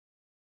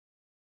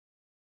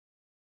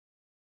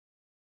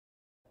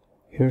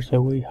Here's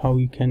a way how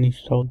you can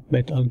install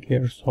Metal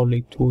Gear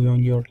Solid 2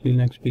 on your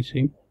Linux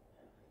PC.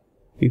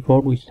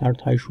 Before we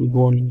start, I should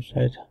warn you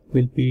that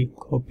we'll be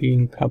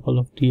copying a couple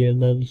of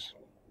DLLs,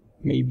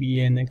 maybe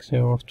an exe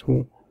or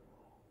two.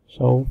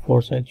 So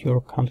for that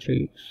your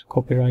country's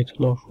copyright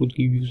law should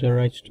give you the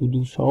rights to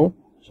do so.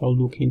 So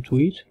look into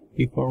it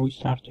before we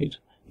start it.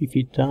 If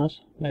it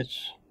does,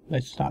 let's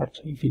start.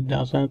 If it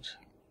doesn't,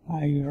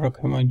 I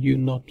recommend you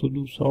not to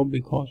do so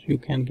because you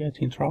can get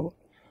in trouble.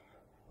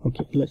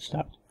 Okay, let's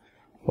start.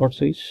 For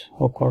this,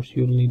 of course,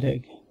 you'll need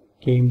a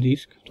game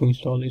disk to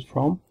install it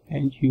from,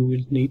 and you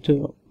will need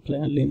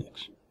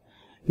Playonlinux.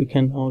 You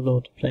can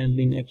download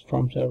Playonlinux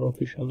from their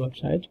official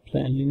website,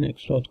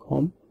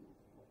 playonlinux.com.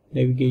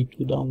 Navigate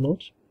to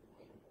downloads.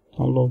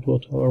 Download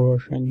whatever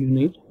version you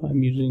need.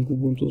 I'm using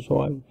Ubuntu, so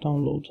I will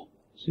download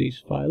this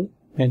file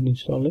and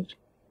install it.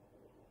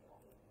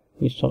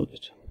 Install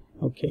it.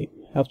 Okay,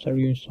 after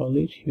you install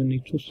it, you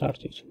need to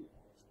start it.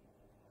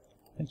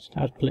 Let's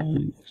start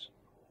Playonlinux.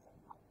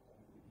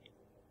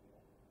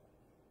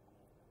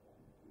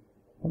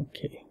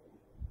 Okay,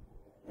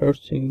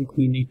 first thing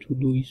we need to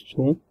do is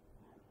to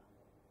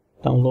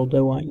download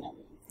the wine.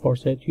 For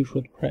that you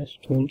should press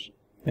Tools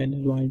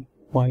and Wine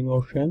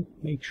version.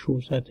 Make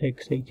sure that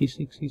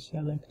x86 is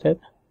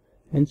selected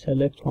and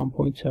select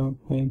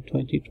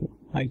 1.7.22.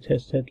 I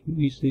tested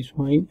with this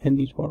wine and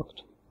it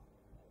worked.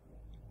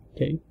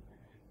 Okay,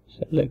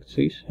 select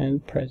this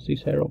and press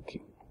this arrow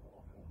key.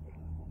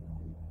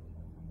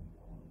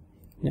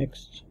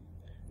 Next,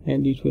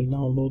 and it will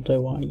download the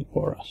wine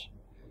for us.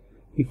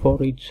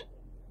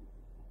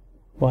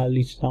 While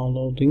it's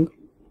downloading,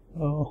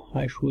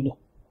 I should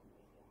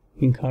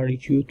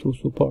encourage you to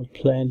support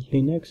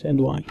Playonlinux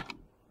and Wine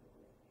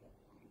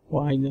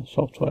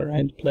software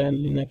and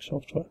Playonlinux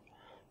software.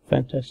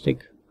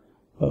 Fantastic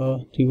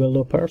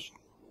developers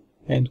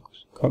and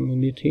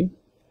community,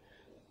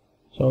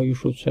 so you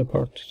should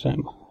support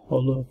them.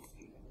 All of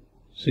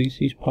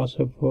this is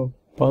possible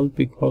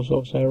because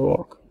of their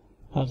work.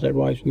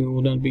 Otherwise we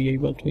wouldn't be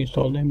able to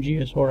install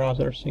MGS or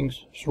other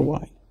things through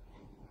Wine.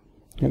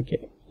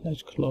 Okay,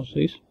 let's close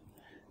this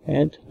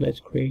and let's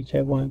create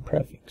a wine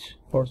prefix.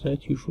 For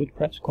that you should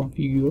press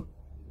Configure,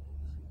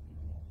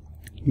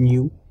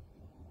 New,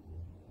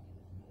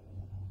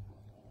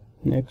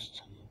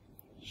 next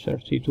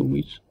 32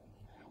 bits,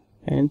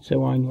 and the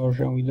wine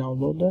version we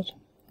downloaded.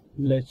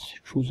 Let's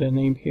choose a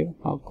name here.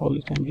 I'll call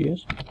it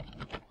MGS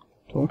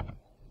 2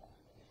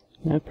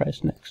 and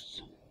press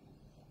Next.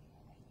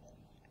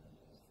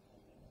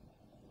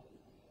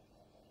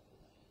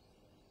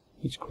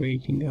 It's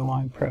creating a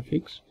wine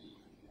prefix.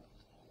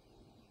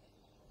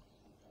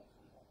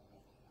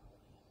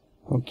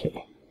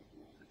 Okay,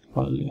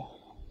 well,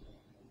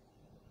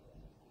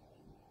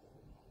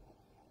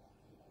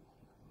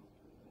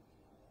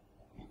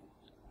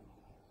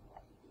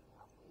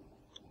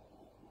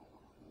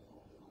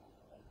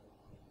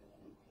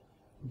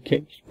 okay,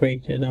 it's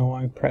created a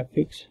wine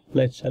prefix.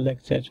 Let's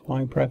select that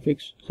wine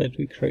prefix that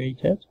we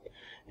created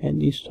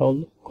and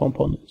install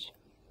components.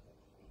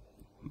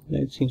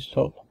 Let's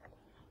install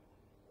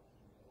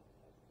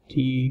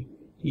the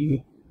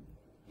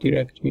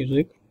direct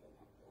music.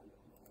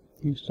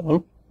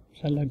 Install,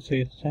 select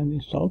this and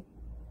install.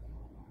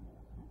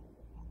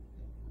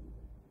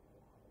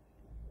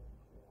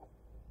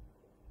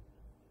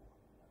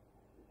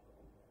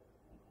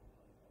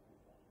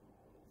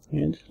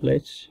 And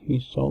let's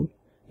install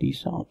the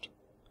sound.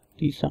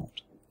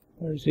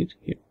 Where is it?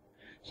 Here.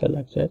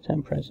 Select that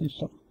and press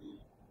install.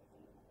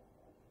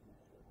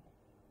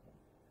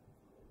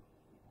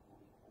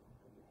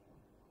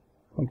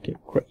 Okay,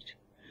 great.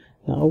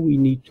 Now we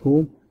need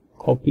to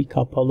copy a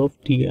couple of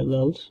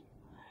DLLs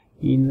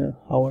in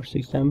our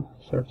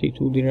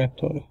system32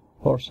 directory.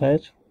 For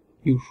that,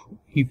 you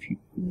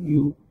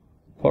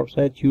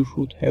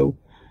should have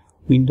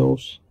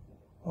Windows.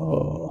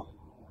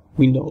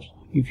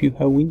 If you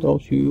have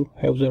Windows, you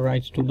have the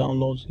right to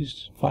download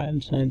these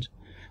files and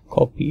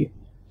copy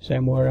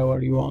them wherever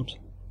you want.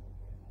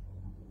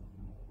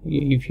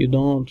 If you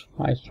don't,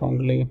 I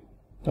strongly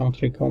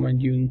don't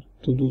recommend you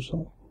to do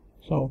so.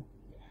 So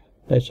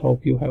let's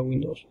hope you have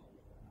Windows.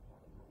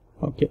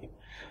 Okay,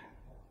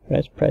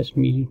 let's press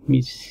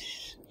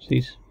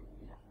this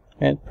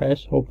and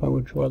press Open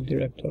Virtual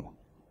Directory.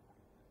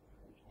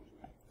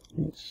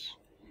 Let's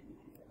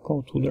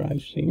go to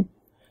Drive C,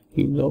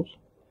 Windows,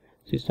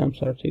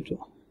 System32.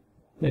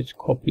 Let's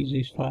copy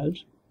these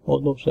files.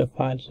 All of the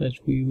files that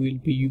we will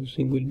be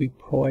using will be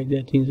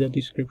provided in the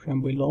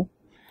description below.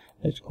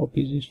 Let's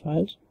copy these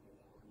files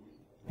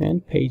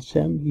and paste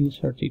them in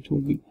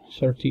 32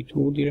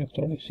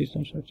 directory,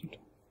 System32.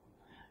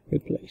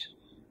 Replace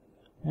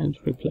and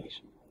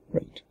replace.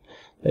 Great.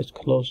 Let's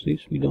close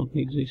this. We don't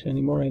need this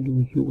anymore,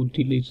 and you would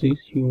delete this.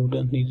 You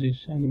don't need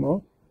this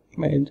anymore.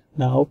 And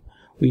now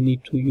we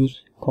need to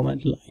use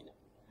command line.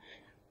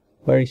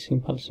 Very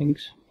simple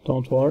things,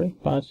 don't worry,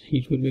 but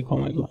it will be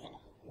command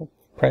line.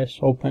 Press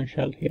Open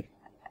Shell here.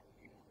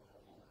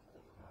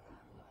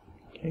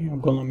 Okay,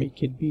 I'm gonna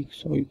make it big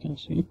so you can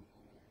see.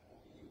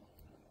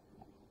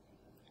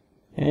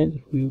 And and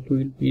we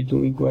will be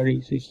doing very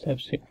easy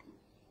steps here.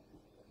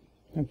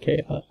 Okay,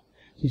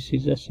 this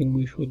is the thing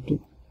we should do.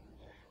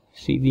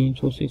 CD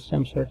into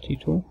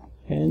system32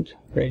 and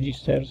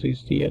register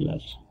these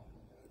DLLs.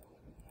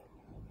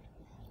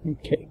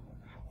 Okay,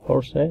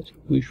 for that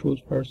we should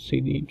first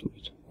CD into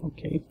it.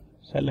 Okay,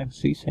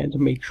 select this and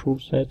make sure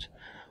that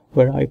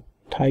where I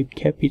type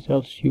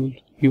capitals,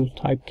 you'll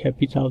type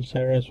capitals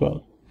there as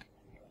well.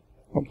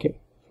 Okay,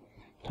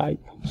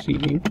 type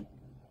CD.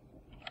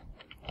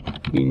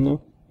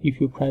 If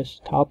you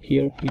press tab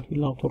here, it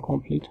will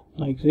autocomplete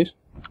like this.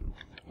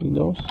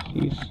 Windows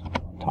is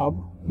tab,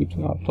 it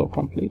will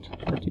autocomplete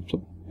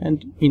 32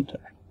 and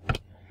enter.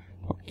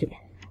 Okay,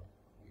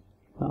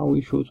 now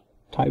we should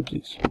type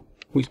this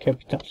with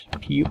capitals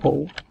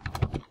POL.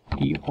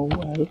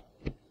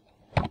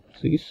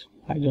 This,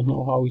 I don't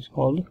know how it's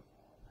called,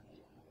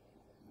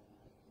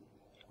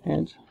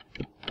 and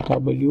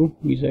W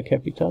with a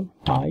capital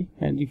I,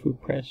 and if we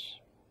press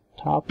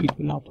tab, it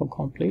will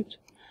autocomplete.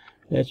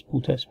 Let's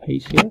put a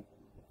space here,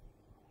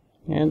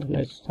 and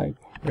let's type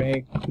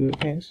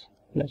regs.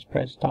 Let's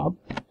press tab,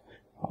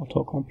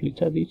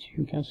 auto-completed it,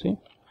 you can see,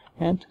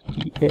 and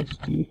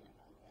DSDMO.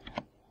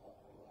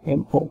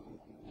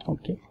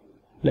 Okay,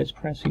 let's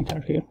press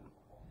enter here.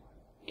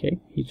 Okay,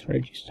 it's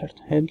registered,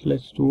 and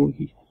let's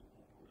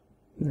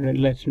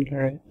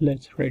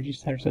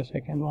register the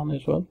second one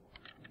as well.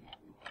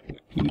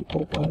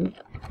 POL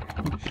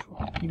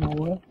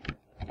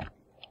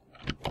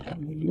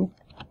W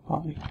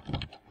I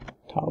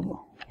tab,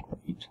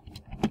 great,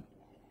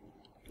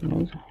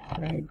 and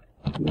regs.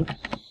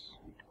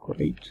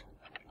 Great.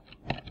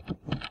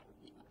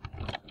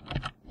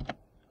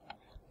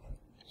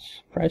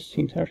 Press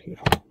enter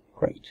here.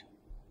 Great.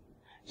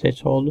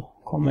 That's all the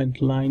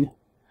command line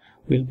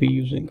we'll be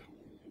using.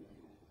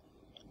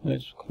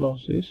 Let's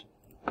close this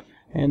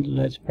and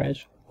let's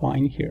press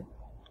wine here,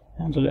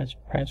 and let's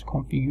press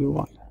configure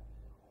wine.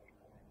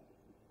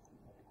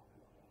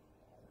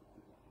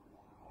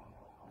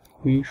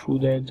 We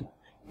should add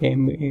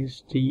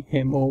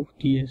MSDMO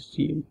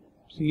DSD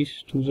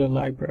these to the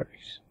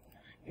libraries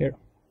here.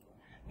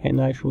 And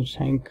I should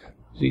thank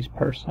this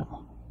person.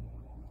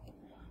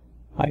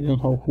 I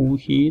don't know who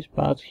he is,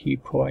 but he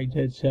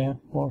provided the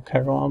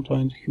workaround,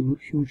 and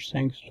huge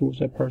thanks to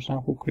the person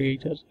who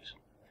created this.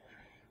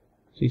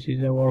 This is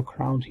the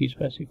workaround he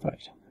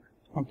specified.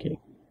 Okay.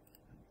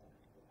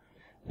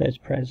 Let's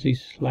press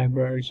these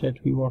libraries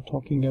that we were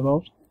talking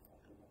about.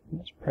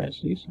 Let's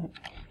press this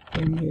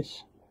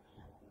MSDM.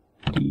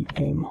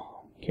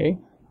 Okay.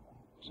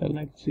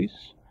 Select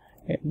this.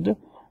 Add.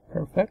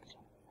 Perfect.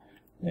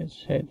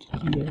 Let's add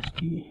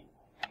DSDMO,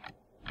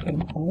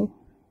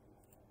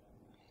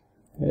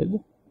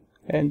 add,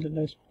 and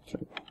let's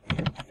try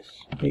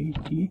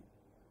MSAD,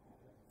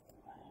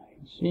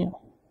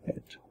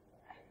 add,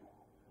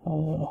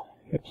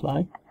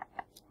 apply,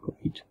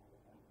 great.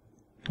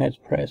 Let's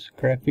press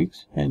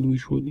graphics, and we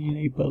should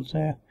enable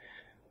the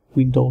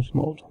Windows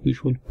mode. We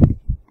should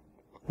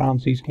run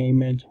this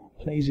game and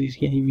play this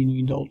game in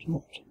Windows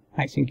mode.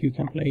 I think you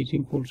can play it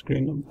in full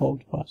screen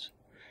mode, but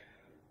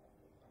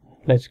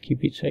let's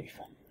keep it safe.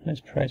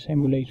 Let's press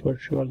emulate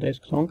virtual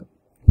desktop.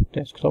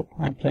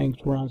 I'm planning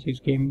to run this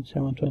game in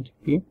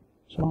 720p,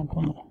 so I'm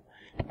gonna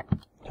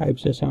type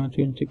the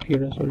 720p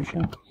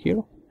resolution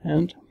here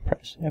and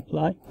press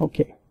apply.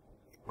 Okay,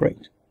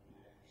 great.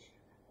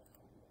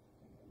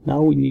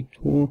 Now we need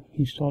to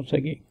install the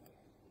game.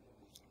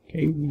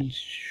 Okay, we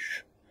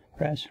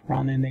press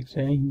run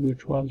NXA in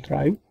virtual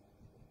drive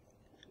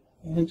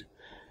and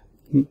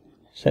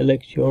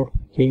select your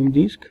game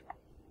disk,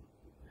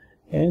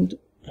 and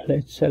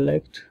let's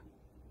select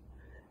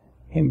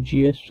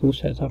MGS to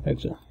set up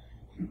exe.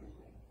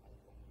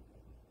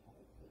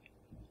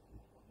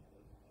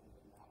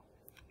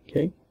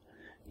 Okay,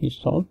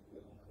 install.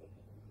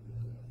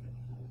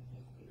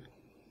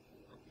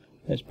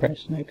 Let's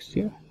press next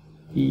here.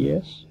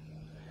 Yes,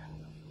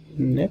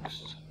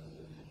 next.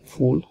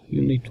 Full,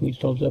 you need to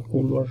install the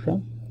full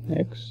version.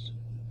 Next,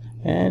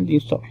 and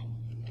install.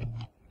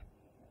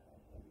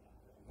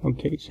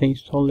 Okay, the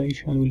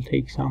installation will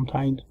take some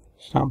time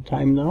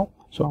now,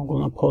 so I'm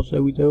gonna pause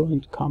the video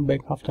and come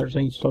back after the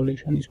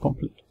installation is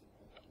complete.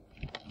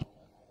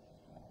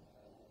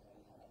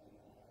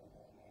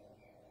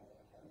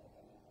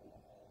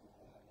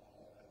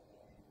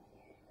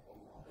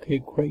 Okay,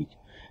 great.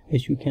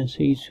 As you can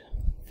see, it's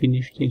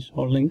finished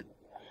installing.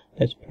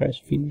 Let's press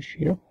finish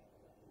here.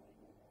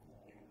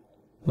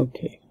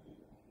 Okay,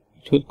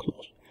 it will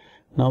close.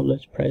 Now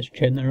let's press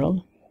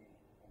general.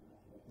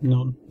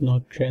 No,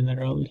 not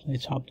general.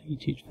 Let's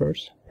update it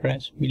first.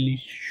 Press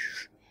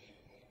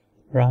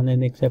run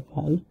an exe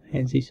file,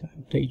 and this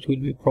update will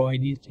be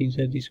provided in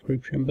the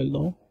description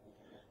below.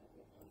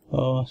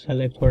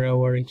 Select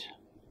wherever its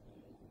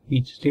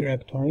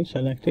directory,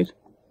 select it,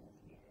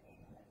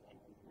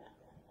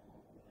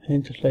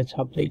 and let's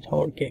update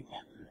our game.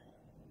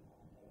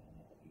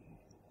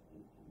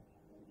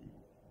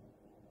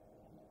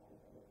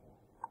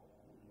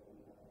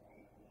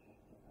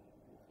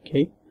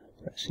 Okay,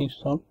 press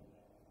install.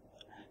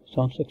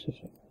 Sound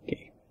successful.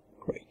 Okay,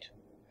 great.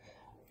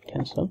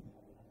 cancel.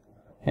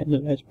 And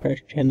let's press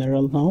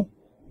general now,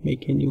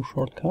 make a new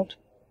shortcut.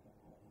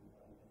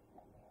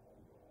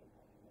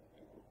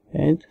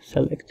 And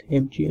select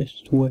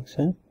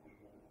MGS2exe.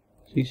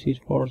 This is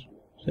for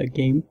the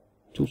game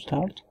to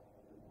start.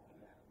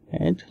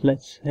 And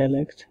let's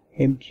select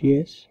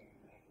MGS2s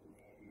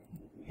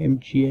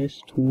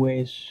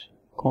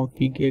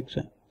config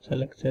exe.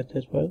 Select that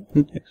as well.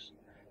 And next.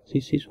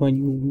 This is when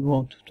you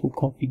want to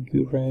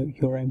configure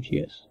your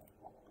MGS.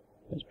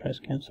 Let's press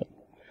cancel.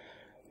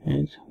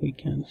 And we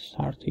can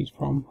start it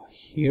from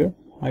here,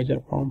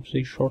 either from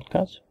these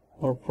shortcuts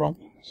or from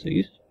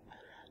this.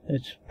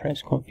 Let's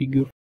press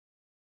configure.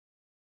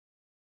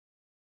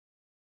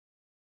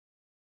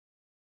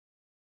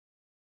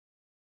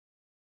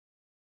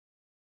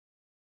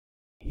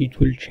 It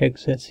will check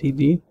the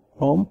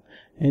CD-ROM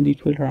and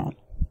it will run.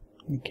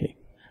 Okay,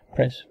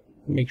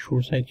 make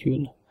sure that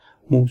you'll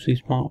move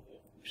this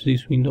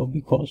window,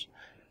 because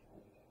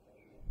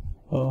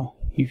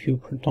if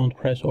you don't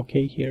press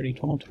OK here,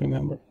 it won't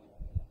remember.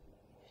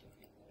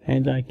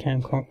 And I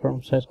can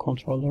confirm that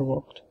controller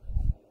worked.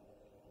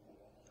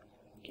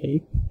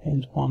 Okay,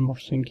 and one more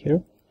thing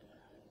here.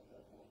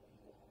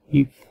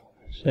 If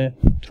the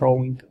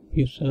drawing,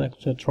 you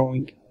select the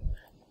drawing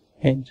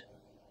and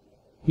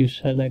you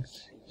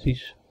select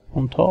this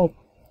on top,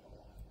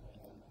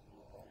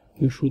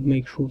 you should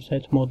make sure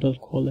that model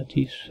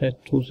quality is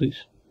set to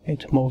this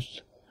at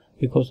most,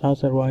 because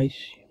otherwise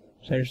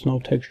there is no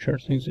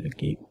textures in the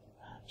game.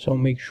 So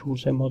make sure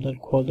the model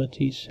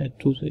quality is set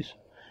to this.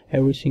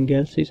 Everything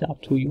else is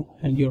up to you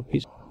and your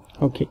PC.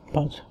 Okay,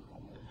 but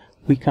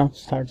we can't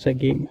start the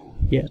game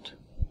yet.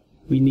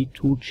 We need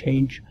to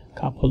change a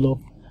couple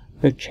of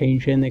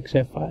change an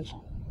exe files,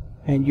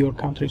 and your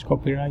country's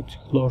copyright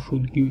law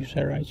should give you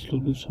the rights to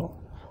do so.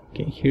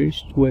 Okay, here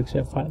is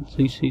 2exe files.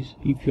 This is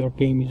if your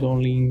game is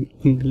only in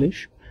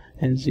English,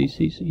 and this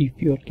is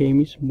if your game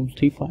is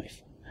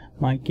multi-5.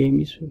 My game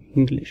is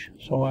English,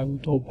 so I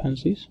would open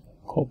this,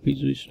 copy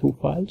these two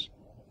files,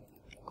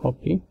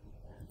 copy.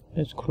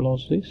 Let's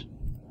close this.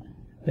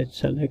 Let's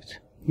select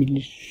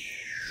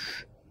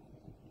English.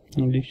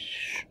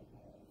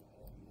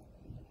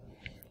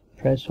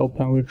 Press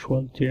open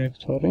virtual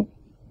directory.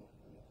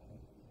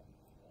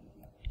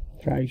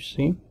 Drive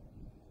C.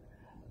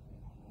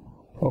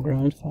 Program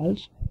and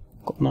files.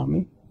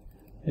 Konami.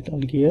 Metal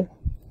Gear.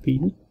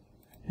 Pin.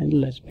 And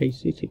let's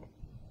paste it in.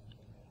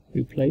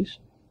 Replace.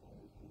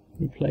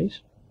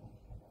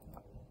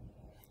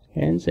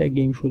 And the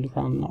game should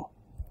run now.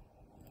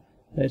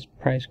 Let's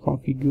press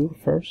configure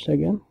first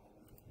again.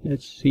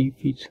 Let's see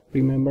if it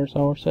remembers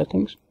our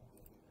settings.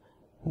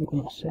 I'm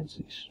gonna set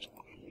this to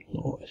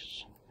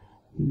lowest.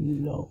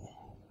 Low.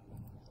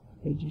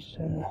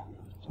 Register.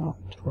 Sound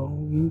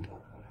drawing.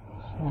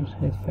 Sound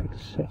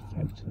effects.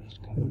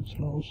 Let's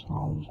low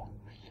sound.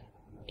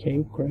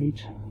 Okay,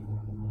 great.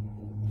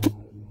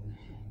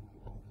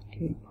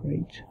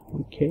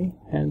 Okay,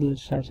 and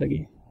let's start the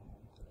game.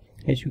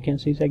 As you can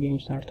see, the game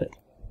started.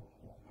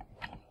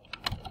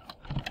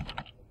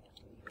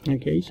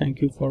 Okay,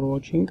 thank you for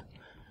watching.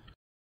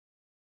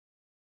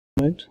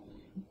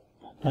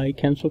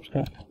 Like and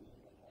subscribe.